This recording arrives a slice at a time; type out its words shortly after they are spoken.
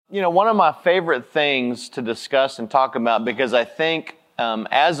One of my favorite things to discuss and talk about, because I think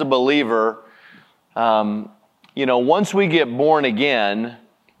as a believer, once we get born again,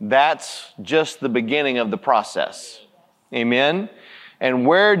 that's just the beginning of the process. Amen? And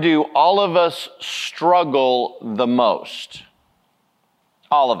where do all of us struggle the most?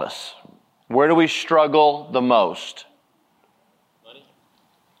 All of us. Where do we struggle the most? Money.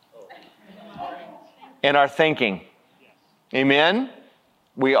 In our thinking. Amen?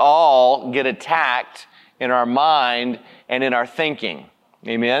 We all get attacked in our mind and in our thinking.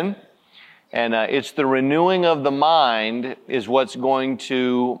 Amen? And it's the renewing of the mind is what's going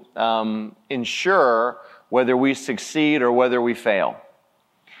to ensure whether we succeed or whether we fail.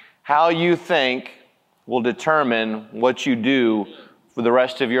 How you think will determine what you do for the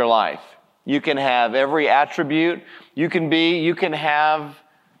rest of your life. You can have every attribute. You can have,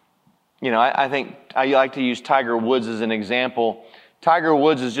 I think I like to use Tiger Woods as an example. Tiger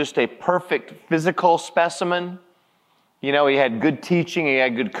Woods is just a perfect physical specimen. He had good teaching, he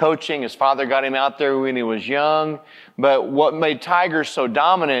had good coaching. His father got him out there when he was young. But what made Tiger so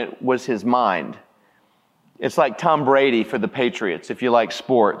dominant was his mind. It's like Tom Brady for the Patriots, if you like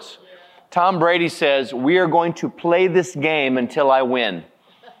sports. Tom Brady says, we are going to play this game until I win.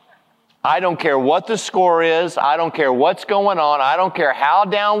 I don't care what the score is. I don't care what's going on. I don't care how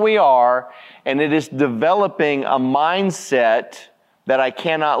down we are. And it is developing a mindset that I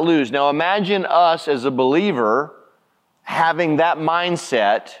cannot lose. Now imagine us as a believer having that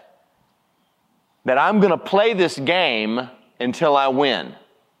mindset that I'm going to play this game until I win.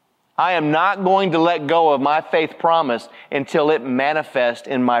 I am not going to let go of my faith promise until it manifests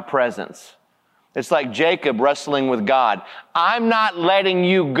in my presence. It's like Jacob wrestling with God. I'm not letting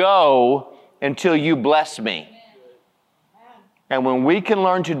you go until you bless me. And when we can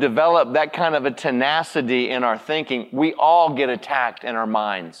learn to develop that kind of a tenacity in our thinking, we all get attacked in our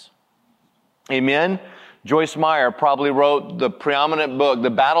minds. Amen? Joyce Meyer probably wrote the preeminent book,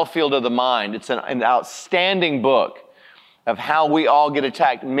 The Battlefield of the Mind. It's an outstanding book of how we all get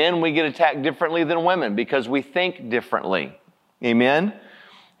attacked. Men, we get attacked differently than women because we think differently. Amen?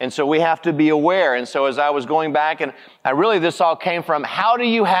 And so we have to be aware. And so as I was going back, and this all came from, how do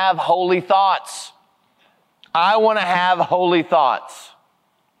you have holy thoughts? I want to have holy thoughts.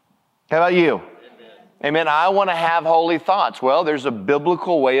 How about you? Amen. I want to have holy thoughts. Well, there's a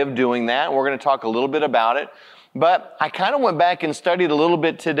biblical way of doing that. We're going to talk a little bit about it. But I kind of went back and studied a little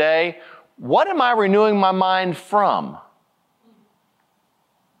bit today. What am I renewing my mind from?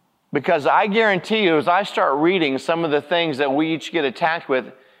 Because I guarantee you, as I start reading some of the things that we each get attacked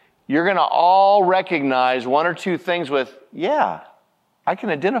with, you're going to all recognize one or two things with, yeah, I can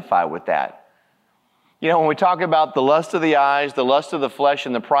identify with that. When we talk about the lust of the eyes, the lust of the flesh,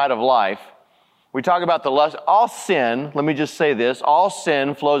 and the pride of life, we talk about the lust. All sin, let me just say this, all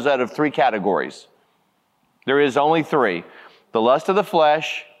sin flows out of three categories. There is only three. The lust of the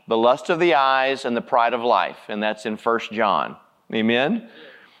flesh, the lust of the eyes, and the pride of life. And that's in 1 John. Amen?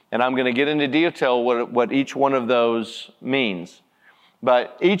 And I'm going to get into detail what each one of those means.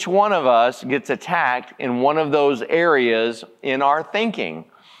 But each one of us gets attacked in one of those areas in our thinking.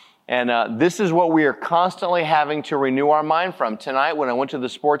 And this is what we are constantly having to renew our mind from. Tonight, when I went to the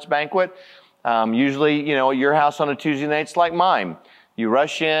sports banquet, usually, your house on a Tuesday night's like mine. You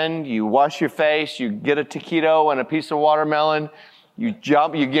rush in, you wash your face, you get a taquito and a piece of watermelon, you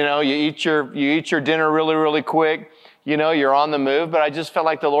jump, you eat your dinner really, really quick. You're on the move. But I just felt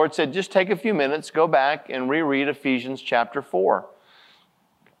like the Lord said, just take a few minutes, go back and reread Ephesians chapter 4.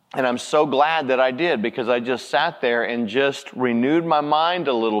 And I'm so glad that I did, because I just sat there and just renewed my mind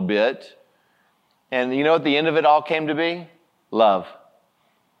a little bit. And at the end of it all came to be? Love.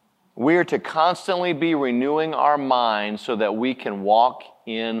 We are to constantly be renewing our mind so that we can walk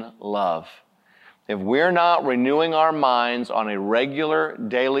in love. If we're not renewing our minds on a regular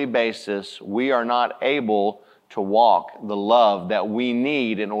daily basis, we are not able to walk the love that we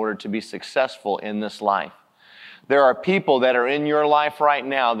need in order to be successful in this life. There are people that are in your life right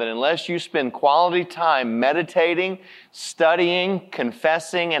now that unless you spend quality time meditating, studying,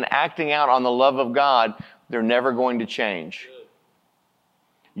 confessing, and acting out on the love of God, they're never going to change.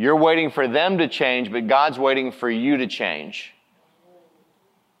 You're waiting for them to change, but God's waiting for you to change.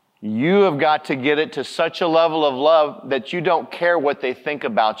 You have got to get it to such a level of love that you don't care what they think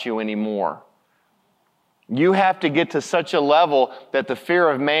about you anymore. You have to get to such a level that the fear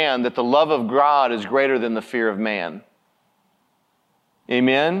of man, that the love of God is greater than the fear of man.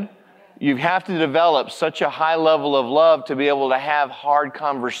 Amen? You have to develop such a high level of love to be able to have hard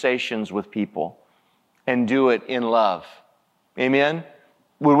conversations with people and do it in love. Amen?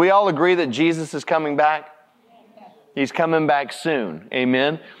 Would we all agree that Jesus is coming back? He's coming back soon.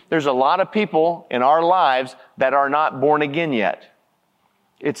 Amen. There's a lot of people in our lives that are not born again yet.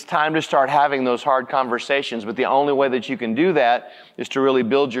 It's time to start having those hard conversations, but the only way that you can do that is to really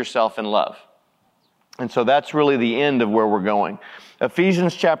build yourself in love. And so that's really the end of where we're going.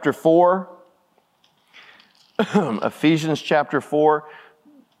 Ephesians chapter 4. Ephesians chapter 4.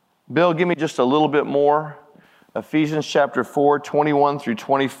 Bill, give me just a little bit more. Ephesians chapter 4, 21 through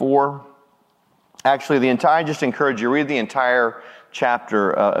 24. Actually, I just encourage you, read the entire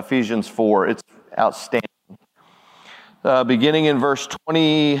chapter, Ephesians 4. It's outstanding. Beginning in verse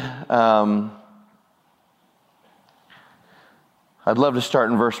 20, I'd love to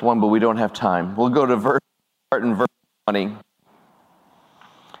start in verse 1, but we don't have time. We'll go to start in verse 20.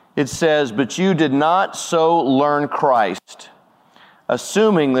 It says, "But you did not so learn Christ,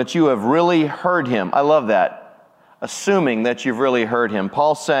 assuming that you have really heard him." I love that. Assuming that you've really heard him.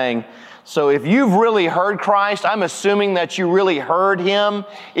 Paul's saying, so if you've really heard Christ, I'm assuming that you really heard him.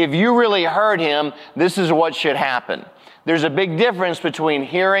 If you really heard him, this is what should happen. There's a big difference between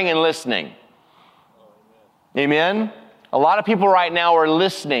hearing and listening. Amen? A lot of people right now are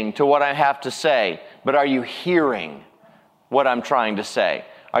listening to what I have to say, but are you hearing what I'm trying to say?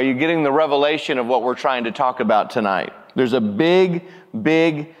 Are you getting the revelation of what we're trying to talk about tonight? There's a big,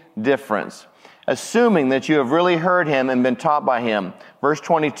 big difference. Assuming that you have really heard him and been taught by him. Verse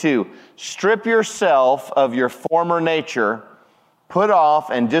 22, "Strip yourself of your former nature, put off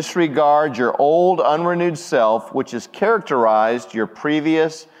and disregard your old unrenewed self, which has characterized your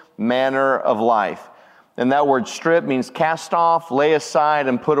previous manner of life." And that word strip means cast off, lay aside,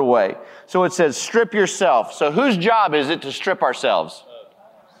 and put away. So it says strip yourself. So whose job is it to strip ourselves?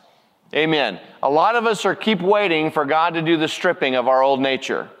 Amen. A lot of us keep waiting for God to do the stripping of our old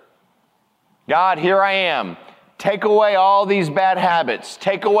nature. God, here I am. Take away all these bad habits.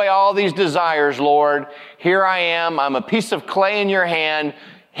 Take away all these desires, Lord. Here I am. I'm a piece of clay in your hand.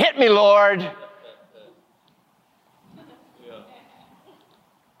 Hit me, Lord.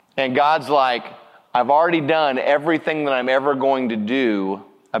 And God's like, I've already done everything that I'm ever going to do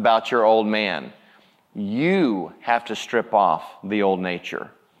about your old man. You have to strip off the old nature.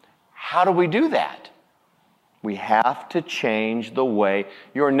 How do we do that? We have to change the way.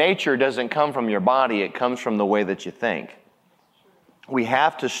 Your nature doesn't come from your body. It comes from the way that you think. We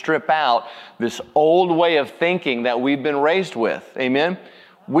have to strip out this old way of thinking that we've been raised with. Amen?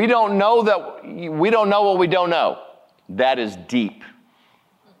 We don't know what we don't know. That is deep.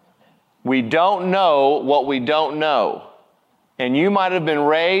 We don't know what we don't know. And you might have been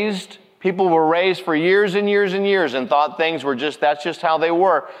raised, people were raised for years and years and years and thought things were that's just how they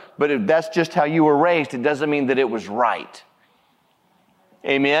were. But if that's just how you were raised, it doesn't mean that it was right.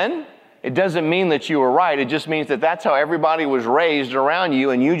 Amen? It doesn't mean that you were right. It just means that that's how everybody was raised around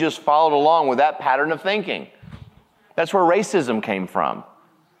you and you just followed along with that pattern of thinking. That's where racism came from.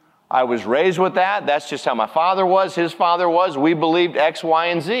 I was raised with that. That's just how my father was, his father was. We believed X, Y,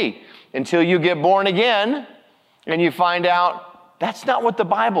 and Z. Until you get born again and you find out that's not what the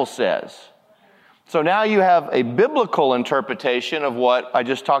Bible says. So now you have a biblical interpretation of what I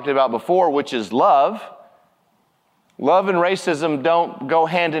just talked about before, which is love. Love and racism don't go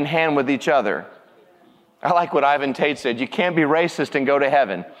hand in hand with each other. I like what Ivan Tate said. You can't be racist and go to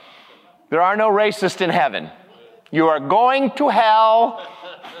heaven. There are no racists in heaven. You are going to hell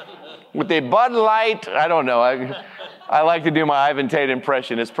with a Bud Light. I don't know. I like to do my Ivan Tate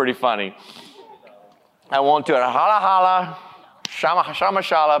impression. It's pretty funny. I won't do it. Holla, holla, shama, shama,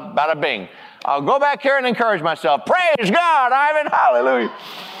 shala, bada bing. I'll go back here and encourage myself. Praise God, Ivan. Hallelujah.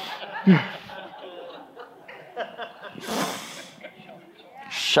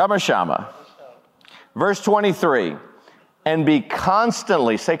 Shama, shama. Verse 23. And be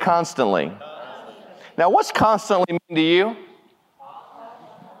constantly, say constantly. Now, what's constantly mean to you?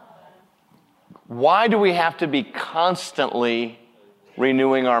 Why do we have to be constantly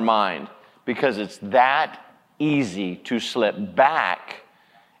renewing our mind? Because it's that easy to slip back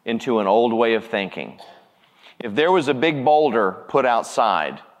into an old way of thinking. If there was a big boulder put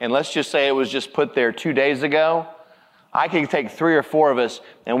outside, and let's just say it was just put there 2 days ago, I could take 3 or 4 of us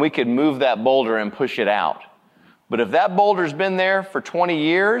and we could move that boulder and push it out. But if that boulder's been there for 20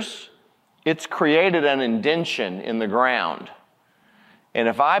 years, it's created an indention in the ground. And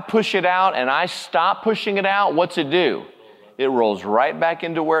if I push it out and I stop pushing it out, what's it do? It rolls right back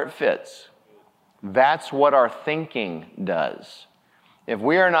into where it fits. That's what our thinking does. If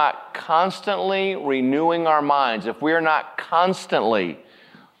we are not constantly renewing our minds, if we are not constantly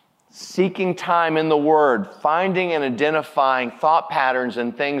seeking time in the Word, finding and identifying thought patterns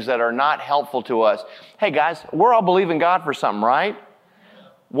and things that are not helpful to us. Hey guys, we're all believing God for something, right?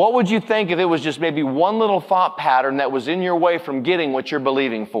 What would you think if it was just maybe one little thought pattern that was in your way from getting what you're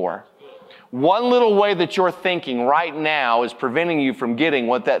believing for? One little way that you're thinking right now is preventing you from getting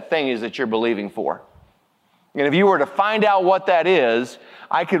what that thing is that you're believing for. And if you were to find out what that is,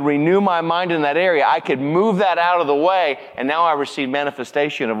 I could renew my mind in that area. I could move that out of the way, and now I receive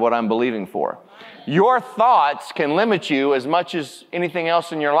manifestation of what I'm believing for. Your thoughts can limit you as much as anything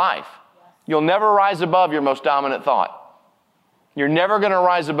else in your life. You'll never rise above your most dominant thought. You're never going to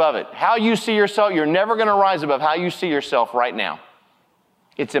rise above it. How you see yourself, you're never going to rise above how you see yourself right now.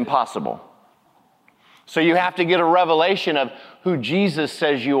 It's impossible. So you have to get a revelation of who Jesus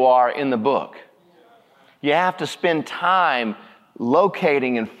says you are in the book. You have to spend time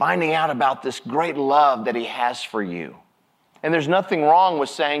locating and finding out about this great love that he has for you. And there's nothing wrong with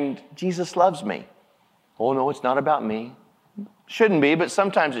saying, Jesus loves me. Oh, no, it's not about me. Shouldn't be, but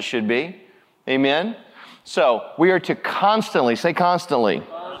sometimes it should be. Amen? So we are to constantly, say constantly.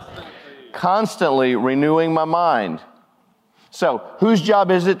 Constantly renewing my mind. So whose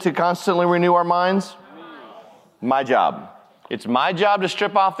job is it to constantly renew our minds? My job. It's my job to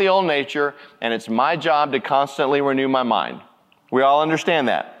strip off the old nature, and it's my job to constantly renew my mind. We all understand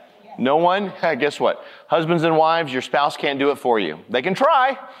that. No one, guess what? Husbands and wives, your spouse can't do it for you. They can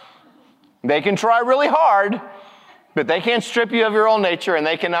try. They can try really hard, but they can't strip you of your old nature, and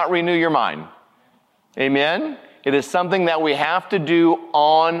they cannot renew your mind. Amen? It is something that we have to do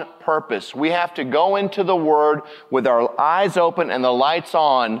on purpose. We have to go into the Word with our eyes open and the lights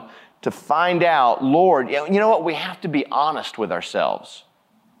on to find out, Lord, you know what? We have to be honest with ourselves.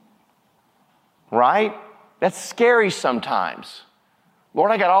 Right? That's scary sometimes.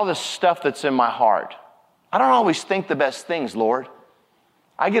 Lord, I got all this stuff that's in my heart. I don't always think the best things, Lord.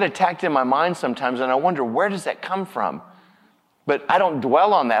 I get attacked in my mind sometimes, and I wonder, where does that come from? But I don't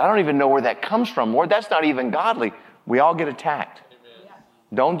dwell on that. I don't even know where that comes from, Lord. That's not even godly. We all get attacked. Amen.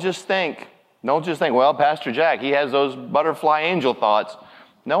 Don't just think, well, Pastor Jack, he has those butterfly angel thoughts.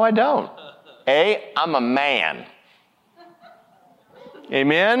 No, I don't. I'm a man.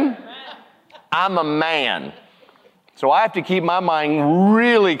 Amen? I'm a man. So I have to keep my mind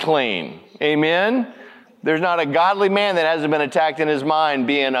really clean. Amen? There's not a godly man that hasn't been attacked in his mind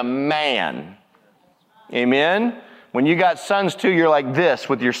being a man. Amen? When you got sons too, you're like this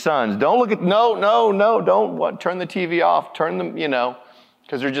with your sons. Don't look at, no, don't turn the TV off, turn them,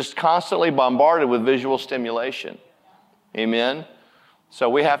 because they're just constantly bombarded with visual stimulation. Amen? So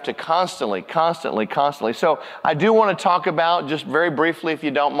we have to constantly. So I do want to talk about, just very briefly if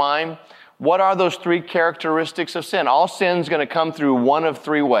you don't mind, what are those three characteristics of sin? All sin's going to come through one of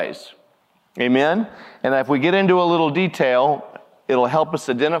three ways. Amen? And if we get into a little detail, it'll help us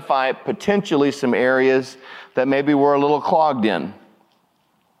identify potentially some areas that maybe we're a little clogged in.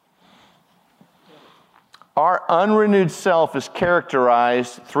 Our unrenewed self is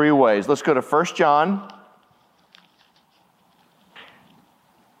characterized three ways. Let's go to 1 John.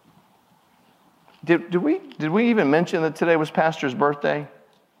 Did we even mention that today was Pastor's birthday?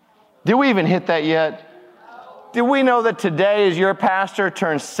 Did we even hit that yet? Did we know that today is your pastor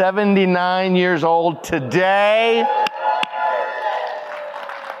turns 79 years old today?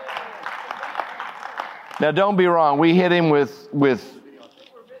 Now, don't be wrong. We hit him with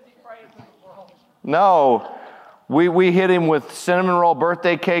no, we hit him with cinnamon roll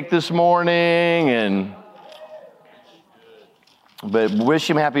birthday cake this morning, but wish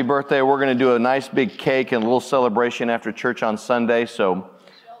him happy birthday. We're going to do a nice big cake and a little celebration after church on Sunday. So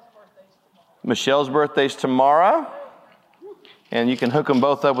Michelle's birthday's tomorrow, and you can hook them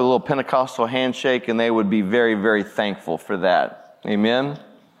both up with a little Pentecostal handshake, and they would be very, very thankful for that. Amen.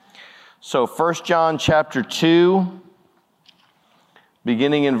 So 1 John chapter 2,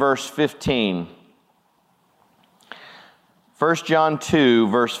 beginning in verse 15. 1 John 2,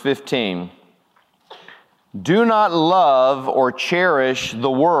 verse 15. Do not love or cherish the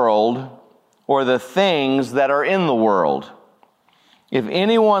world or the things that are in the world. If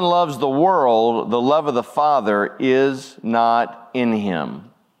anyone loves the world, the love of the Father is not in him.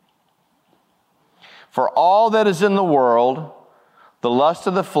 For all that is in the world, the lust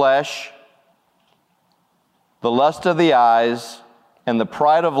of the flesh, the lust of the eyes, and the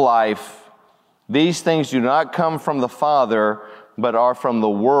pride of life, these things do not come from the Father, but are from the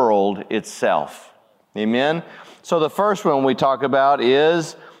world itself. Amen? So the first one we talk about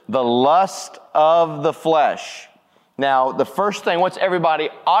is the lust of the flesh. Now, the first thing, what's everybody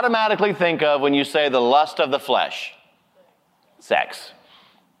automatically think of when you say the lust of the flesh? Sex.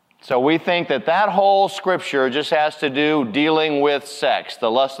 So we think that whole scripture just has to do dealing with sex, the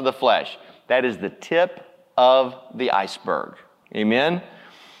lust of the flesh. That is the tip of the iceberg. Amen?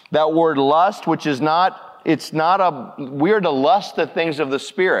 That word lust, which is not we are to lust the things of the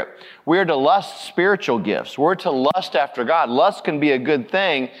Spirit. We are to lust spiritual gifts. We're to lust after God. Lust can be a good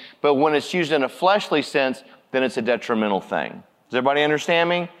thing, but when it's used in a fleshly sense, then it's a detrimental thing. Does everybody understand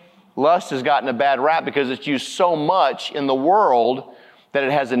me? Lust has gotten a bad rap because it's used so much in the world that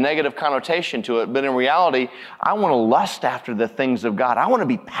it has a negative connotation to it. But in reality, I want to lust after the things of God. I want to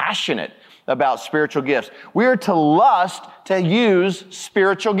be passionate about spiritual gifts. We are to lust to use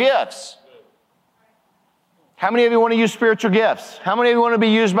spiritual gifts. How many of you want to use spiritual gifts? How many of you want to be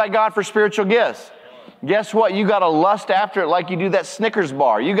used by God for spiritual gifts? Guess what? You got to lust after it like you do that Snickers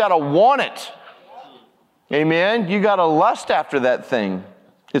bar. You got to want it. Amen? You got to lust after that thing.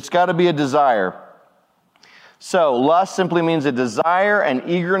 It's got to be a desire. So, lust simply means a desire, an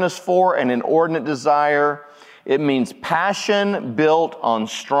eagerness for, an inordinate desire. It means passion built on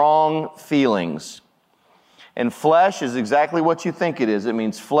strong feelings. And flesh is exactly what you think it is. It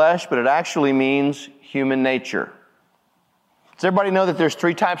means flesh, but it actually means human nature. Does everybody know that there's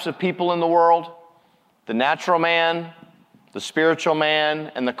 3 types of people in the world? The natural man, the spiritual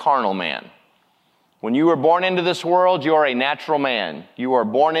man, and the carnal man. When you were born into this world, you are a natural man. You are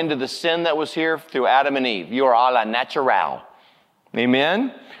born into the sin that was here through Adam and Eve. You are a la natural.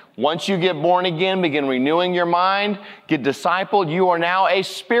 Amen? Once you get born again, begin renewing your mind, get discipled, you are now a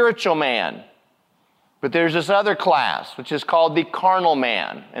spiritual man. But there's this other class, which is called the carnal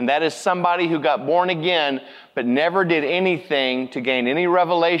man. And that is somebody who got born again, but never did anything to gain any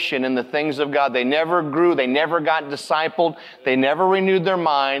revelation in the things of God. They never grew. They never got discipled. They never renewed their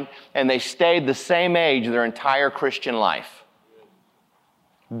mind. And they stayed the same age their entire Christian life.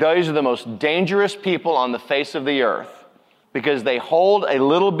 Those are the most dangerous people on the face of the earth, because they hold a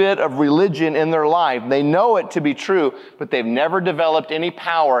little bit of religion in their life. They know it to be true, but they've never developed any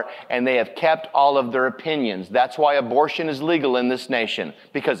power, and they have kept all of their opinions. That's why abortion is legal in this nation,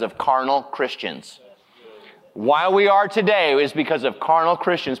 because of carnal Christians. Why we are today is because of carnal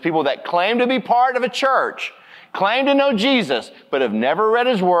Christians, people that claim to be part of a church, claim to know Jesus, but have never read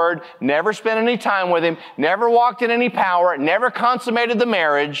His Word, never spent any time with Him, never walked in any power, never consummated the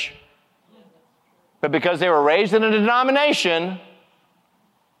marriage. But because they were raised in a denomination,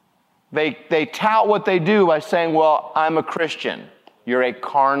 they tout what they do by saying, well, I'm a Christian. You're a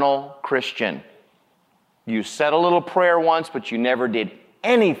carnal Christian. You said a little prayer once, but you never did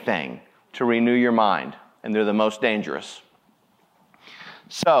anything to renew your mind. And they're the most dangerous.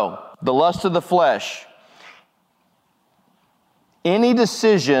 So, the lust of the flesh. Any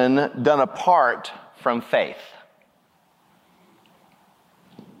decision done apart from faith.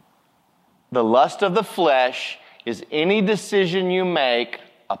 The lust of the flesh is any decision you make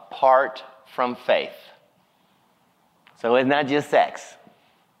apart from faith. So it's not just sex.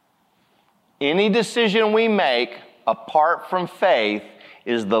 Any decision we make apart from faith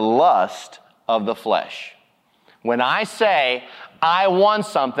is the lust of the flesh. When I say, I want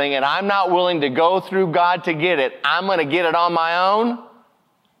something and I'm not willing to go through God to get it, I'm going to get it on my own,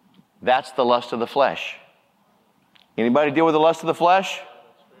 that's the lust of the flesh. Anybody deal with the lust of the flesh?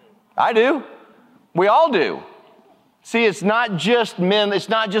 I do. We all do. See, it's not just men, it's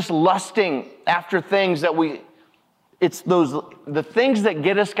not just lusting after things that the things that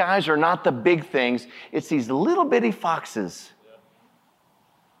get us, guys, are not the big things. It's these little bitty foxes.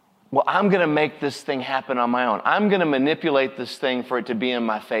 Well, I'm going to make this thing happen on my own. I'm going to manipulate this thing for it to be in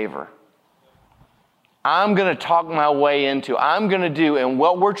my favor. I'm going to talk my way into, I'm going to do, and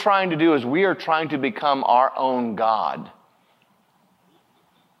what we're trying to do is we are trying to become our own God.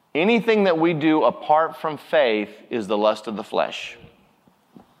 Anything that we do apart from faith is the lust of the flesh.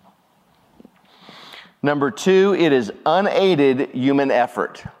 Number 2, it is unaided human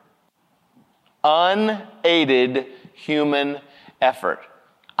effort. Unaided human effort.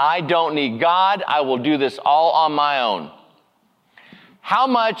 I don't need God. I will do this all on my own. How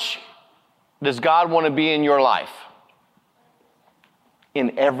much does God want to be in your life?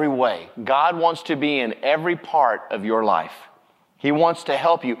 In every way. God wants to be in every part of your life. He wants to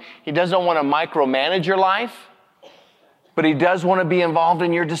help you. He doesn't want to micromanage your life, but He does want to be involved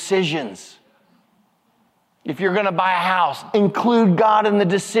in your decisions. If you're going to buy a house, include God in the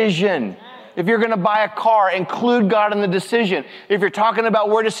decision. If you're going to buy a car, include God in the decision. If you're talking about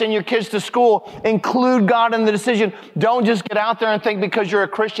where to send your kids to school, include God in the decision. Don't just get out there and think because you're a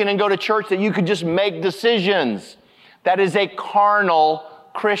Christian and go to church that you could just make decisions. That is a carnal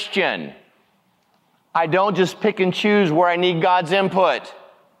Christian. I don't just pick and choose where I need God's input.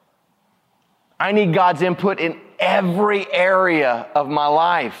 I need God's input in every area of my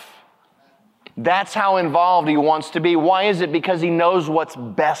life. That's how involved He wants to be. Why is it? Because He knows what's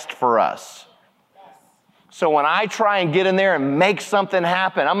best for us. So when I try and get in there and make something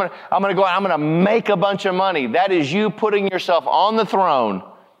happen, I'm gonna go out, I'm gonna make a bunch of money. That is you putting yourself on the throne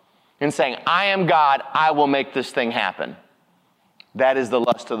and saying, I am God, I will make this thing happen. That is the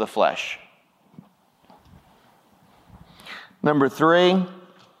lust of the flesh. Number 3,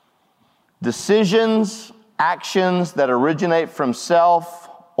 decisions, actions that originate from self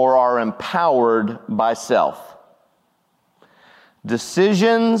or are empowered by self.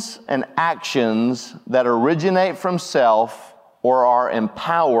 Decisions and actions that originate from self or are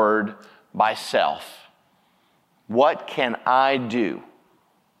empowered by self. What can I do?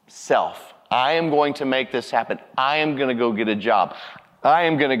 Self. I am going to make this happen. I am going to go get a job. I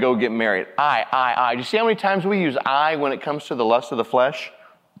am going to go get married. I. Do you see how many times we use I when it comes to the lust of the flesh?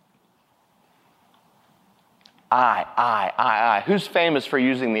 I. Who's famous for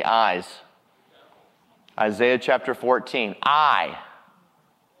using the I's? Isaiah chapter 14. I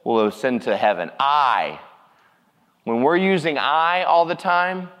will ascend to heaven. I. When we're using I all the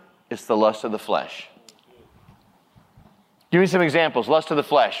time, it's the lust of the flesh. Give me some examples. Lust of the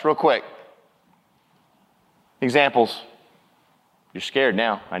flesh, real quick. Examples. You're scared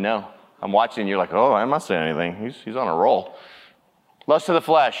now, I know. I'm watching, you're like, oh, I'm not saying anything. He's on a roll. Lust of the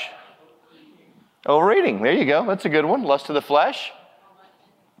flesh. Overeating, there you go. That's a good one. Lust of the flesh.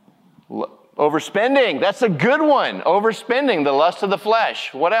 Overspending, that's a good one. Overspending, the lust of the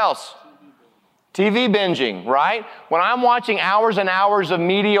flesh. What else? TV binging, right? When I'm watching hours and hours of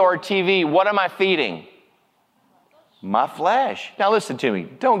media or TV, what am I feeding? My flesh. Now listen to me.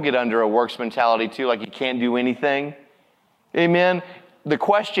 Don't get under a works mentality too, like you can't do anything. Amen? The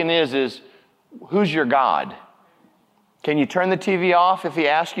question is who's your God? Can you turn the TV off if he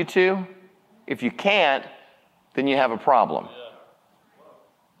asks you to? If you can't, then you have a problem.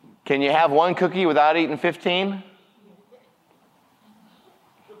 Can you have one cookie without eating 15?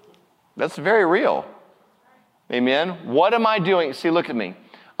 That's very real. Amen? What am I doing? See, look at me.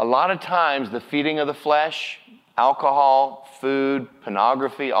 A lot of times the feeding of the flesh, alcohol, food,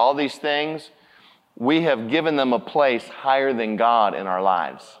 pornography, all these things, we have given them a place higher than God in our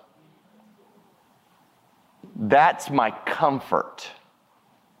lives. That's my comfort.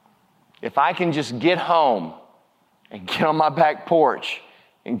 If I can just get home and get on my back porch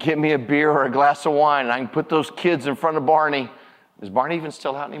and get me a beer or a glass of wine, and I can put those kids in front of Barney. Is Barney even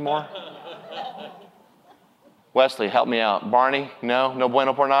still out anymore? Wesley, help me out. Barney? No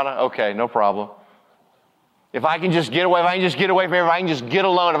bueno por nada? Okay, no problem. If I can just get away, if I can just get away from here, if I can just get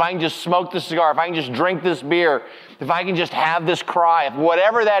alone, if I can just smoke this cigar, if I can just drink this beer, if I can just have this cry, if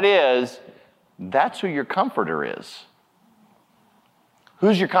whatever that is, that's who your comforter is.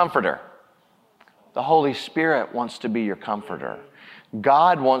 Who's your comforter? The Holy Spirit wants to be your comforter.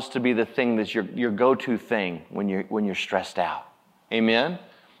 God wants to be the thing that's your go-to thing when you're stressed out. Amen?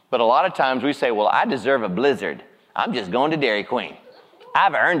 But a lot of times we say, well, I deserve a blizzard. I'm just going to Dairy Queen.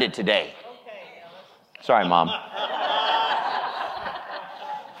 I've earned it today. Sorry, Mom.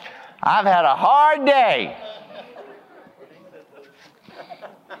 I've had a hard day.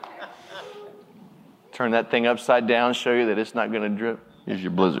 Turn that thing upside down, show you that it's not going to drip. Here's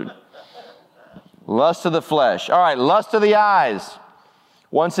your blizzard. Lust of the flesh. All right, lust of the eyes.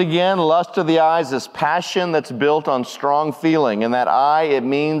 Once again, lust of the eyes is passion that's built on strong feeling. And that eye, it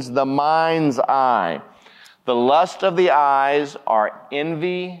means the mind's eye. The lust of the eyes are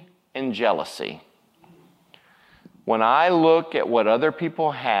envy and jealousy. When I look at what other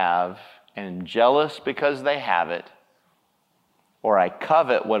people have and am jealous because they have it, or I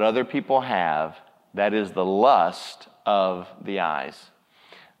covet what other people have, that is the lust of the eyes.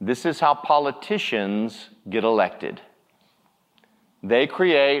 This is how politicians get elected. They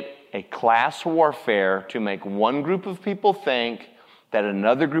create a class warfare to make one group of people think that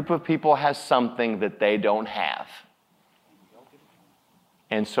another group of people has something that they don't have.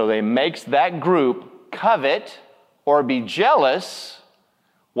 And so they make that group covet or be jealous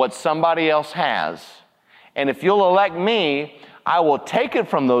what somebody else has. And if you'll elect me, I will take it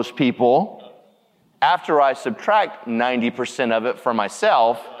from those people after I subtract 90% of it for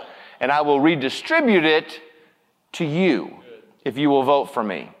myself, and I will redistribute it to you if you will vote for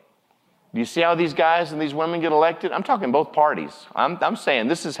me. Do you see how these guys and these women get elected? I'm talking both parties. I'm saying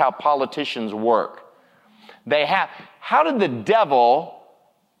this is how politicians work. How did the devil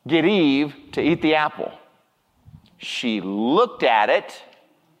get Eve to eat the apple? She looked at it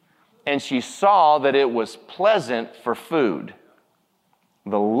and she saw that it was pleasant for food.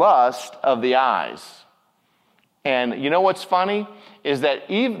 The lust of the eyes. And you know what's funny? Is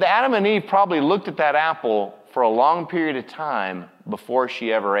that Adam and Eve probably looked at that apple for a long period of time before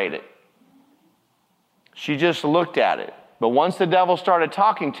she ever ate it. She just looked at it. But once the devil started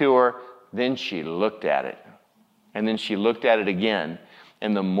talking to her, Then she looked at it. And then she looked at it again.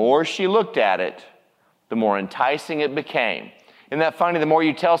 And the more she looked at it, the more enticing it became. Isn't that funny? The more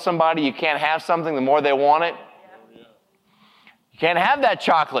you tell somebody you can't have something, the more they want it. You can't have that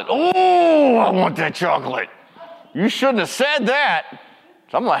chocolate. Oh, I want that chocolate. You shouldn't have said that.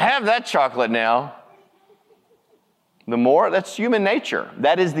 So I'm going to have that chocolate now. The more, that's human nature.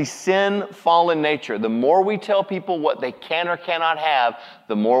 That is the sin fallen nature. The more we tell people what they can or cannot have,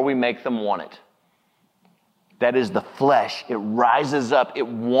 the more we make them want it. That is the flesh. It rises up. It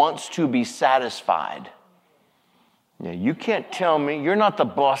wants to be satisfied. Yeah, you can't tell me. You're not the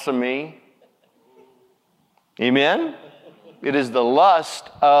boss of me. Amen? It is the lust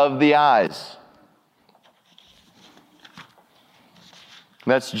of the eyes.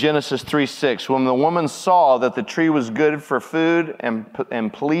 That's Genesis 3:6. When the woman saw that the tree was good for food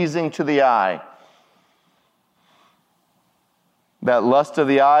and pleasing to the eye. That lust of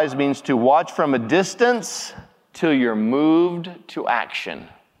the eyes means to watch from a distance till you're moved to action.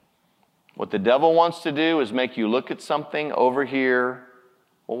 What the devil wants to do is make you look at something over here.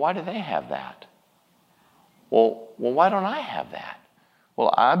 Well, why do they have that? Well, why don't I have that?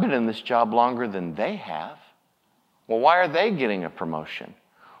 Well, I've been in this job longer than they have. Well, why are they getting a promotion?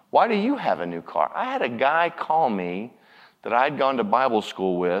 Why do you have a new car? I had a guy call me that I'd gone to Bible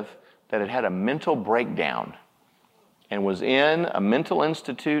school with that had had a mental breakdown and was in a mental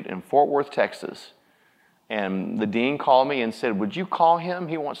institute in Fort Worth, Texas. And the dean called me and said, would you call him?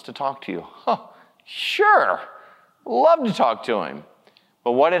 He wants to talk to you. Huh, sure. Love to talk to him.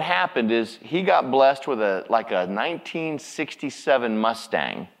 But what had happened is he got blessed with a 1967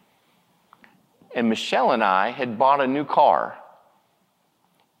 Mustang. And Michelle and I had bought a new car.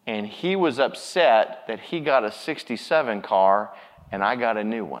 And he was upset that he got a 67 car and I got a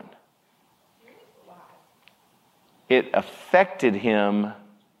new one. It affected him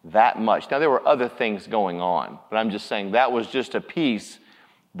that much. Now, there were other things going on, but I'm just saying that was just a piece.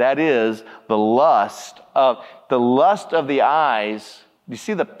 That is the lust of the eyes. Do you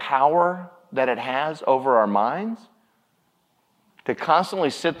see the power that it has over our minds? To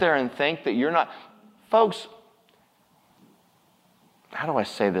constantly sit there and think that you're not. Folks, how do I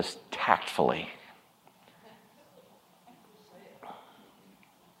say this tactfully?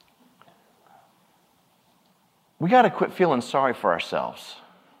 We got to quit feeling sorry for ourselves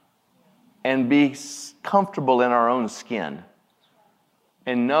and be comfortable in our own skin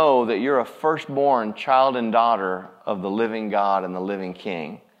and know that you're a firstborn child and daughter of the living God and the living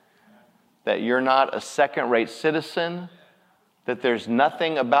King, that you're not a second-rate citizen, that there's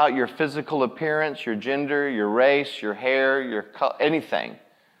nothing about your physical appearance, your gender, your race, your hair, your color, anything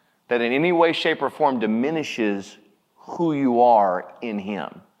that in any way, shape, or form diminishes who you are in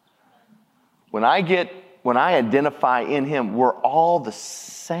Him. When I identify in Him, we're all the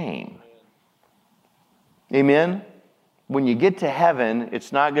same. Amen? When you get to heaven,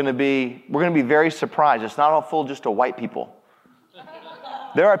 we're going to be very surprised. It's not all full just of white people.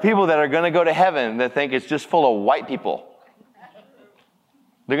 There are people that are going to go to heaven that think it's just full of white people.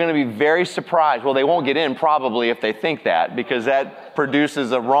 They're going to be very surprised. Well, they won't get in probably if they think that, because that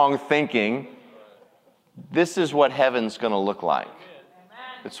produces a wrong thinking. This is what heaven's going to look like.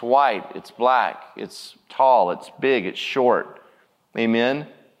 It's white, it's black, it's tall, it's big, it's short. Amen?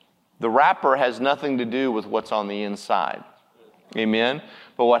 The wrapper has nothing to do with what's on the inside. Amen?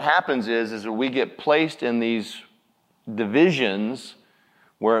 But what happens is that we get placed in these divisions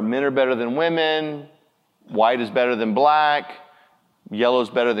where men are better than women, white is better than black, yellow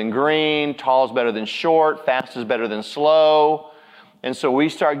is better than green, tall is better than short, fast is better than slow. And so we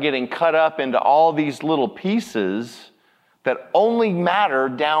start getting cut up into all these little pieces that only matter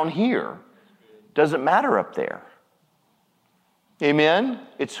down here. Doesn't matter up there. Amen?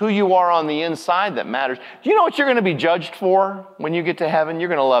 It's who you are on the inside that matters. Do you know what you're going to be judged for when you get to heaven? You're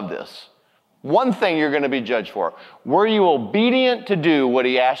going to love this. One thing you're going to be judged for. Were you obedient to do what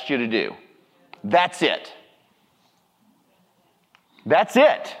He asked you to do? That's it. That's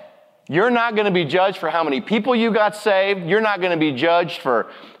it. You're not going to be judged for how many people you got saved. You're not going to be judged for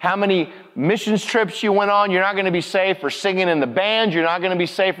how many missions trips you went on. You're not going to be saved for singing in the band. You're not going to be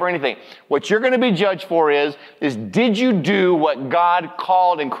saved for anything. What you're going to be judged for is did you do what God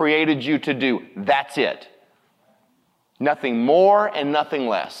called and created you to do? That's it. Nothing more and nothing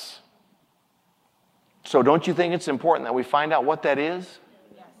less. So don't you think it's important that we find out what that is?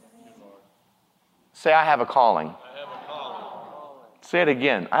 Yes. Say, I have a calling. Say it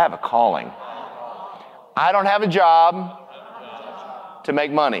again. I have a calling. I don't have a job to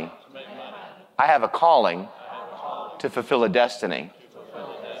make money. I have a calling to fulfill a destiny.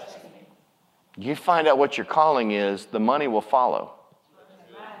 You find out what your calling is, the money will follow.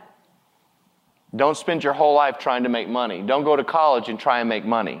 Don't spend your whole life trying to make money. Don't go to college and try and make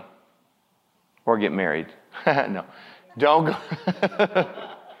money. Or get married. No. Don't go.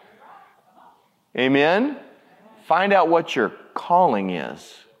 Amen? Find out what your calling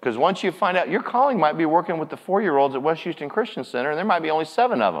is. Because once you find out, your calling might be working with the 4-year-olds at West Houston Christian Center, and there might be only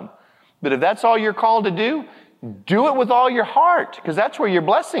 7 of them. But if that's all you're called to do it with all your heart, because that's where your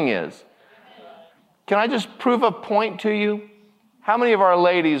blessing is. Can I just prove a point to you? How many of our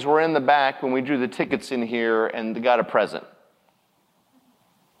ladies were in the back when we drew the tickets in here and got a present?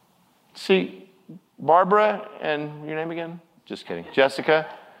 See, Barbara and your name again? Just kidding. Jessica.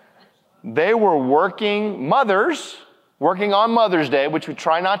 They were working on Mother's Day, which we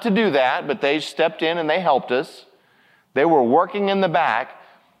try not to do that, but they stepped in and they helped us. They were working in the back.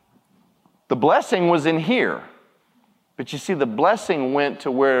 The blessing was in here. But you see, the blessing went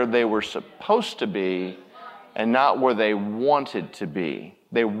to where they were supposed to be and not where they wanted to be.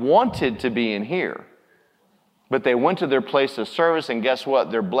 They wanted to be in here. But they went to their place of service, and guess what?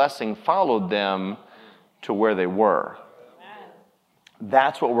 Their blessing followed them to where they were.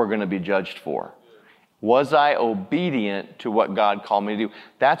 That's what we're going to be judged for. Was I obedient to what God called me to do?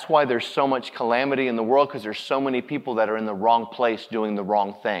 That's why there's so much calamity in the world, because there's so many people that are in the wrong place doing the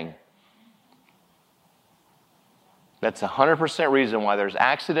wrong thing. That's 100% reason why there's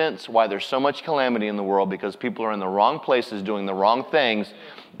accidents, why there's so much calamity in the world, because people are in the wrong places doing the wrong things,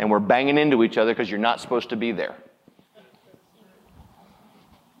 and we're banging into each other because you're not supposed to be there.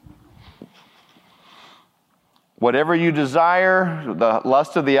 Whatever you desire, the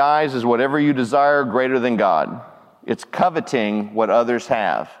lust of the eyes is whatever you desire greater than God. It's coveting what others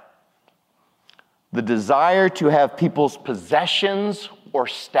have. The desire to have people's possessions or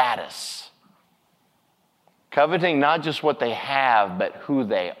status. Coveting not just what they have, but who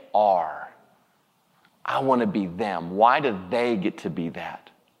they are. I want to be them. Why do they get to be that?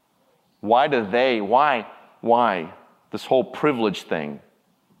 Why? This whole privilege thing.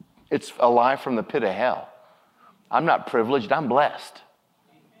 It's a lie from the pit of hell. I'm not privileged, I'm blessed.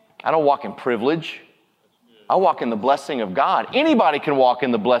 I don't walk in privilege. I walk in the blessing of God. Anybody can walk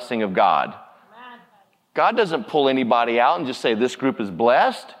in the blessing of God. God doesn't pull anybody out and just say, this group is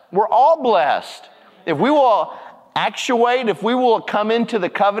blessed. We're all blessed. If we will actuate, if we will come into the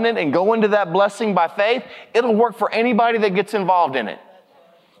covenant and go into that blessing by faith, it'll work for anybody that gets involved in it.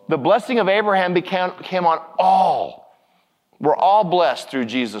 The blessing of Abraham came on all. We're all blessed through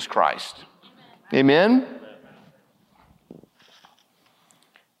Jesus Christ. Amen?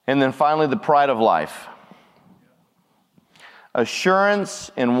 And then finally, the pride of life.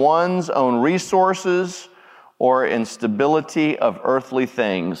 Assurance in one's own resources or in stability of earthly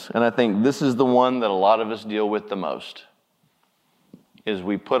things. And I think this is the one that a lot of us deal with the most. Is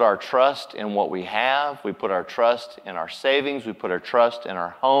we put our trust in what we have. We put our trust in our savings. We put our trust in our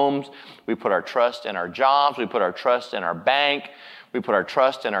homes. We put our trust in our jobs. We put our trust in our bank. We put our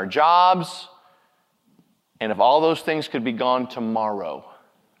trust in our jobs. And if all those things could be gone tomorrow,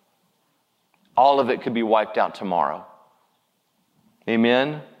 all of it could be wiped out tomorrow.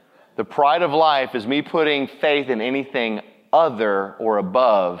 Amen? The pride of life is me putting faith in anything other or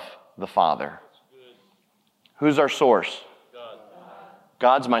above the Father. Who's our source? God.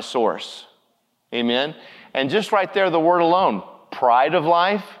 God's my source. Amen? And just right there, the word alone, pride of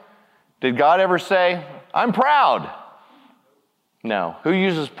life. Did God ever say, I'm proud? No. Who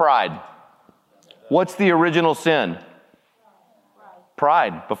uses pride? What's the original sin?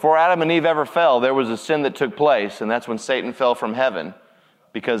 Pride. Before Adam and Eve ever fell, there was a sin that took place, and that's when Satan fell from heaven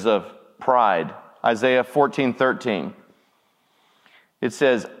because of pride. Isaiah 14:13. It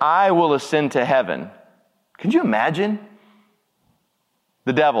says, I will ascend to heaven. Could you imagine?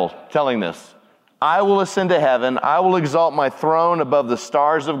 The devil telling this. I will ascend to heaven. I will exalt my throne above the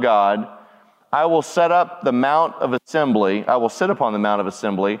stars of God. I will set up the mount of assembly. I will sit upon the mount of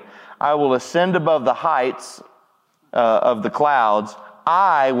assembly. I will ascend above the heights of the clouds.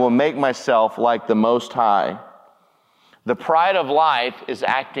 I will make myself like the Most High. The pride of life is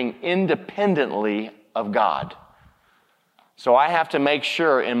acting independently of God. So I have to make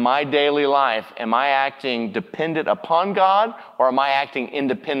sure in my daily life, am I acting dependent upon God or am I acting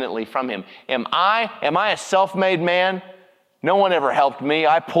independently from Him? Am I a self-made man? No one ever helped me.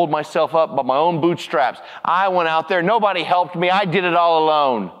 I pulled myself up by my own bootstraps. I went out there. Nobody helped me. I did it all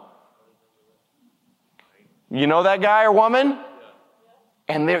alone. You know that guy or woman?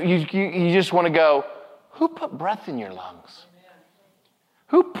 And there, you just want to go, who put breath in your lungs?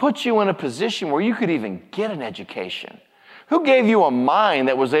 Who put you in a position where you could even get an education? Who gave you a mind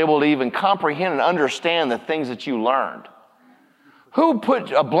that was able to even comprehend and understand the things that you learned? Who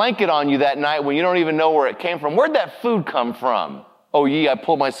put a blanket on you that night when you don't even know where it came from? Where'd that food come from? Oh, ye, I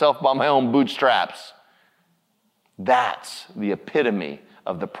pull myself by my own bootstraps. That's the epitome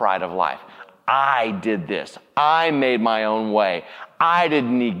of the pride of life. I did this. I made my own way. I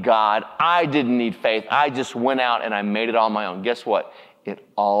didn't need God. I didn't need faith. I just went out and I made it on my own. Guess what? It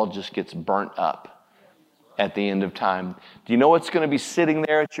all just gets burnt up at the end of time. Do you know what's going to be sitting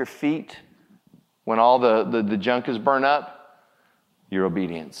there at your feet when all the junk is burned up? Your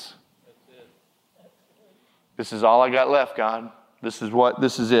obedience. This is all I got left, God. This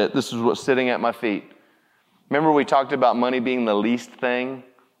is it. This is what's sitting at my feet. Remember we talked about money being the least thing?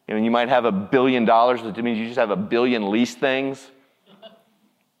 You might have $1 billion, that means you just have 1 billion least things.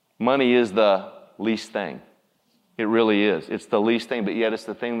 Money is the least thing. It really is. It's the least thing, but yet it's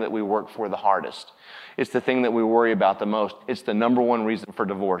the thing that we work for the hardest. It's the thing that we worry about the most. It's the number one reason for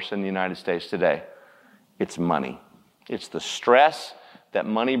divorce in the United States today. It's money. It's the stress that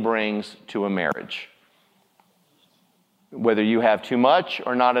money brings to a marriage. Whether you have too much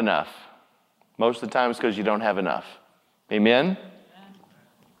or not enough. Most of the time it's because you don't have enough. Amen?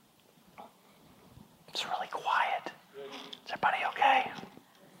 It's really quiet. Is everybody okay?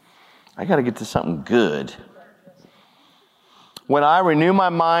 I got to get to something good. When I renew my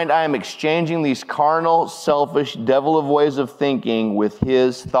mind, I am exchanging these carnal, selfish, devil of ways of thinking with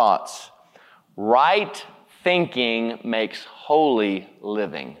his thoughts. Right thinking makes holy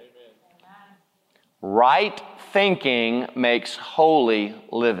living. Right thinking makes holy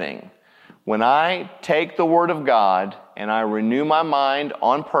living. When I take the Word of God and I renew my mind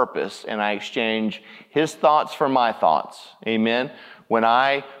on purpose and I exchange His thoughts for my thoughts, amen? When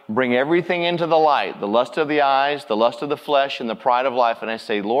I bring everything into the light, the lust of the eyes, the lust of the flesh, and the pride of life, and I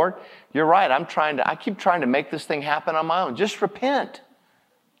say, Lord, you're right, I keep trying to make this thing happen on my own. Just repent.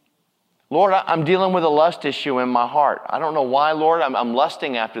 Lord, I'm dealing with a lust issue in my heart. I don't know why, Lord, I'm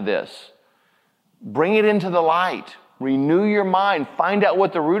lusting after this. Bring it into the light. Renew your mind. Find out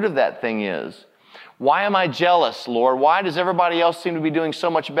what the root of that thing is. Why am I jealous, Lord? Why does everybody else seem to be doing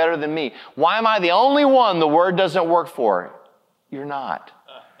so much better than me? Why am I the only one the Word doesn't work for? You're not.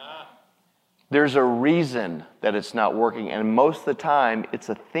 There's a reason that it's not working, and most of the time, it's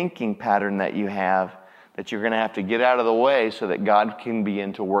a thinking pattern that you have that you're going to have to get out of the way so that God can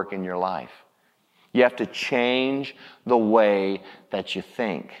begin to work in your life. You have to change the way that you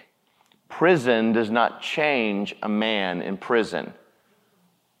think. Prison does not change a man in prison.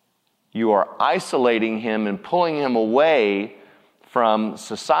 You are isolating him and pulling him away from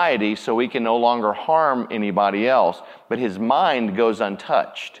society so he can no longer harm anybody else. But his mind goes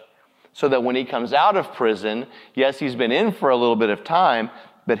untouched. So that when he comes out of prison, yes, he's been in for a little bit of time,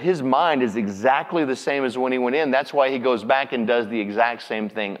 but his mind is exactly the same as when he went in. That's why he goes back and does the exact same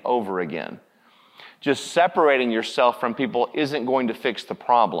thing over again. Just separating yourself from people isn't going to fix the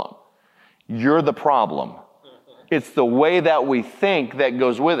problem. You're the problem. It's the way that we think that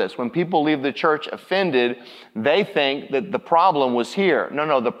goes with us. When people leave the church offended, they think that the problem was here.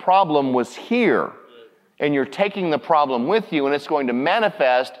 No, the problem was here. And you're taking the problem with you, and it's going to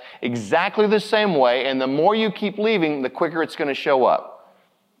manifest exactly the same way. And the more you keep leaving, the quicker it's going to show up.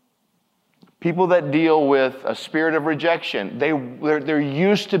 People that deal with a spirit of rejection, they're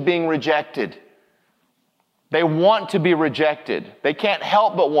used to being rejected. They want to be rejected. They can't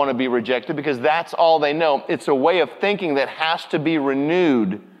help but want to be rejected because that's all they know. It's a way of thinking that has to be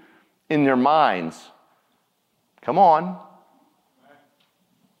renewed in their minds. Come on.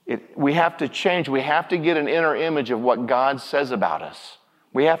 We have to change. We have to get an inner image of what God says about us.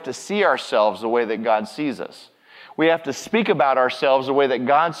 We have to see ourselves the way that God sees us. We have to speak about ourselves the way that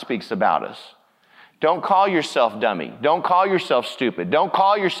God speaks about us. Don't call yourself dummy. Don't call yourself stupid. Don't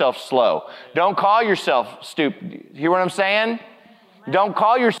call yourself slow. Don't call yourself stupid. Hear what I'm saying? Don't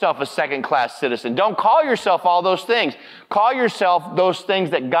call yourself a second-class citizen. Don't call yourself all those things. Call yourself those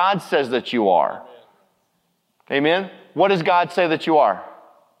things that God says that you are. Amen? What does God say that you are?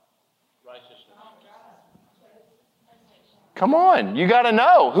 Come on. You got to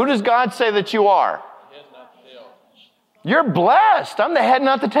know. Who does God say that you are? You're blessed. I'm the head,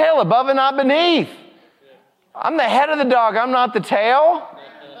 not the tail, above and not beneath. I'm the head of the dog. I'm not the tail.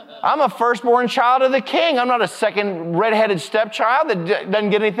 I'm a firstborn child of the king. I'm not a second redheaded stepchild that doesn't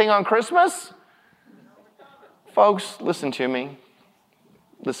get anything on Christmas. Folks, listen to me.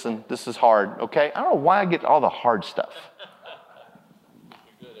 Listen, this is hard, okay? I don't know why I get all the hard stuff.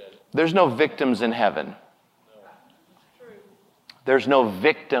 There's no victims in heaven. There's no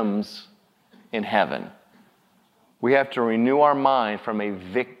victims in heaven. We have to renew our mind from a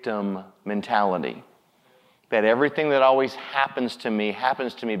victim mentality. That everything that always happens to me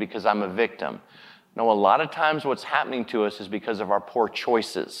because I'm a victim. No, a lot of times what's happening to us is because of our poor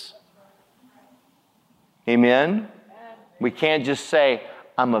choices. Amen? We can't just say,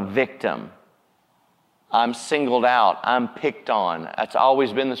 I'm a victim. I'm singled out. I'm picked on. That's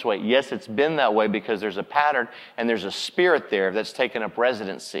always been this way. Yes, it's been that way because there's a pattern and there's a spirit there that's taken up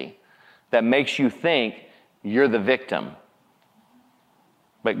residency that makes you think you're the victim.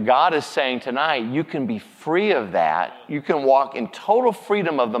 But God is saying tonight, you can be free of that. You can walk in total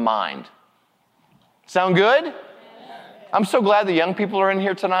freedom of the mind. Sound good? I'm so glad the young people are in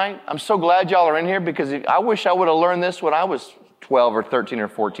here tonight. I'm so glad y'all are in here because I wish I would have learned this when I was 12 or 13 or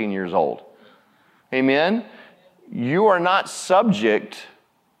 14 years old. Amen? You are not subject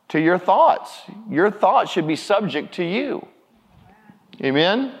to your thoughts. Your thoughts should be subject to you.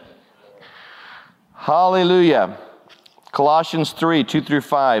 Amen? Hallelujah. Colossians 3, 2 through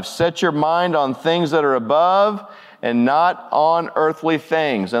 5. Set your mind on things that are above and not on earthly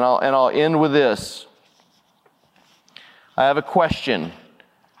things. And I'll end with this. I have a question.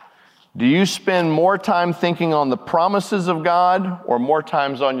 Do you spend more time thinking on the promises of God or more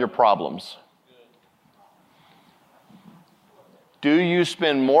times on your problems? Do you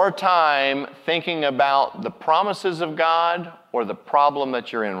spend more time thinking about the promises of God or the problem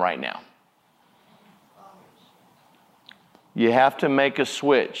that you're in right now? You have to make a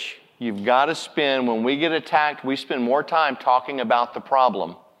switch. You've got to spend, when we get attacked, we spend more time talking about the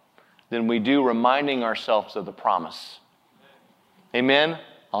problem than we do reminding ourselves of the promise. Amen?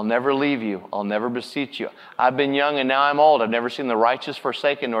 I'll never leave you. I'll never beseech you. I've been young and now I'm old. I've never seen the righteous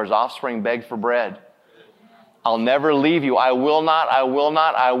forsaken nor his offspring beg for bread. I'll never leave you. I will not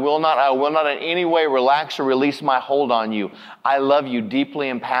in any way relax or release my hold on you. I love you deeply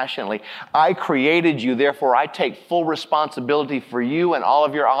and passionately. I created you, therefore I take full responsibility for you and all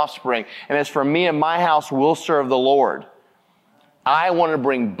of your offspring. And as for me and my house, we'll serve the Lord. I want to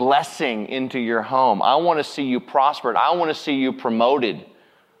bring blessing into your home. I want to see you prospered. I want to see you promoted.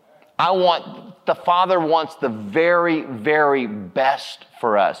 The Father wants the very, very best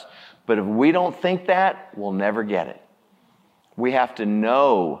for us. But if we don't think that, we'll never get it. We have to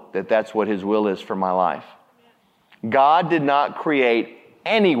know that that's what His will is for my life. God did not create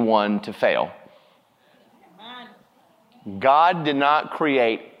anyone to fail. God did not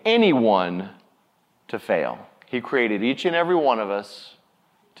create anyone to fail. He created each and every one of us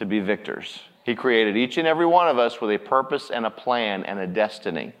to be victors. He created each and every one of us with a purpose and a plan and a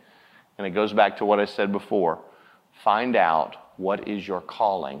destiny. And it goes back to what I said before. Find out what is your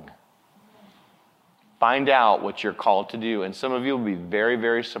calling. Find out what you're called to do. And some of you will be very,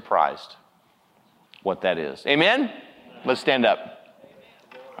 very surprised what that is. Amen? Let's stand up.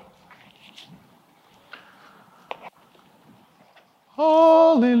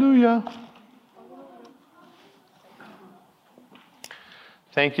 Hallelujah.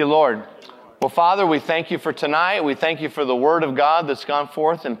 Thank you, Lord. Well, Father, we thank you for tonight. We thank you for the word of God that's gone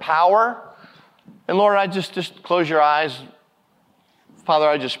forth in power. And Lord, I just close your eyes. Father,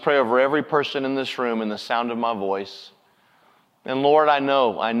 I just pray over every person in this room in the sound of my voice. And Lord, I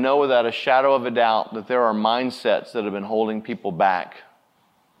know without a shadow of a doubt that there are mindsets that have been holding people back.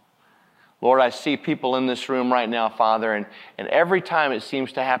 Lord, I see people in this room right now, Father, and every time it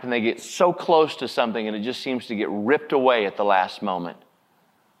seems to happen, they get so close to something and it just seems to get ripped away at the last moment.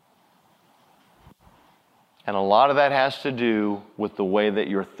 And a lot of that has to do with the way that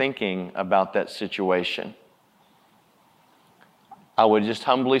you're thinking about that situation. I would just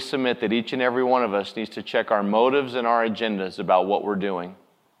humbly submit that each and every one of us needs to check our motives and our agendas about what we're doing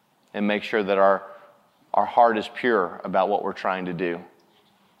and make sure that our heart is pure about what we're trying to do.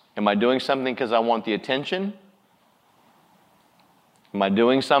 Am I doing something because I want the attention? Am I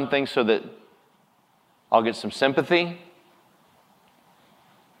doing something so that I'll get some sympathy?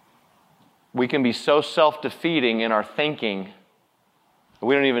 We can be so self-defeating in our thinking that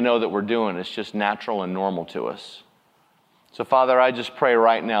we don't even know that we're doing it. It's just natural and normal to us. So, Father, I just pray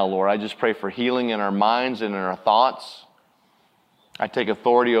right now, Lord, I just pray for healing in our minds and in our thoughts. I take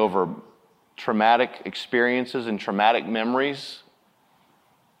authority over traumatic experiences and traumatic memories.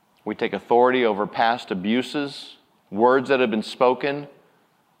 We take authority over past abuses, words that have been spoken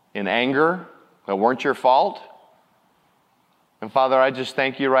in anger that weren't your fault. And Father, I just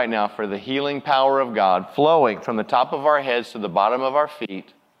thank you right now for the healing power of God flowing from the top of our heads to the bottom of our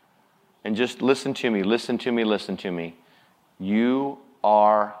feet. And just listen to me, listen to me, listen to me. You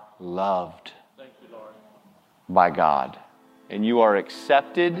are loved by God. And you are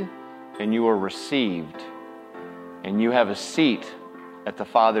accepted and you are received. And you have a seat at the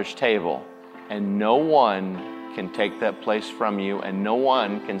Father's table. And no one can take that place from you. And no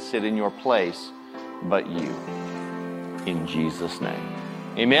one can sit in your place but you. In Jesus' name.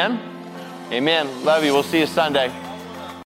 Amen? Amen. Love you. We'll see you Sunday.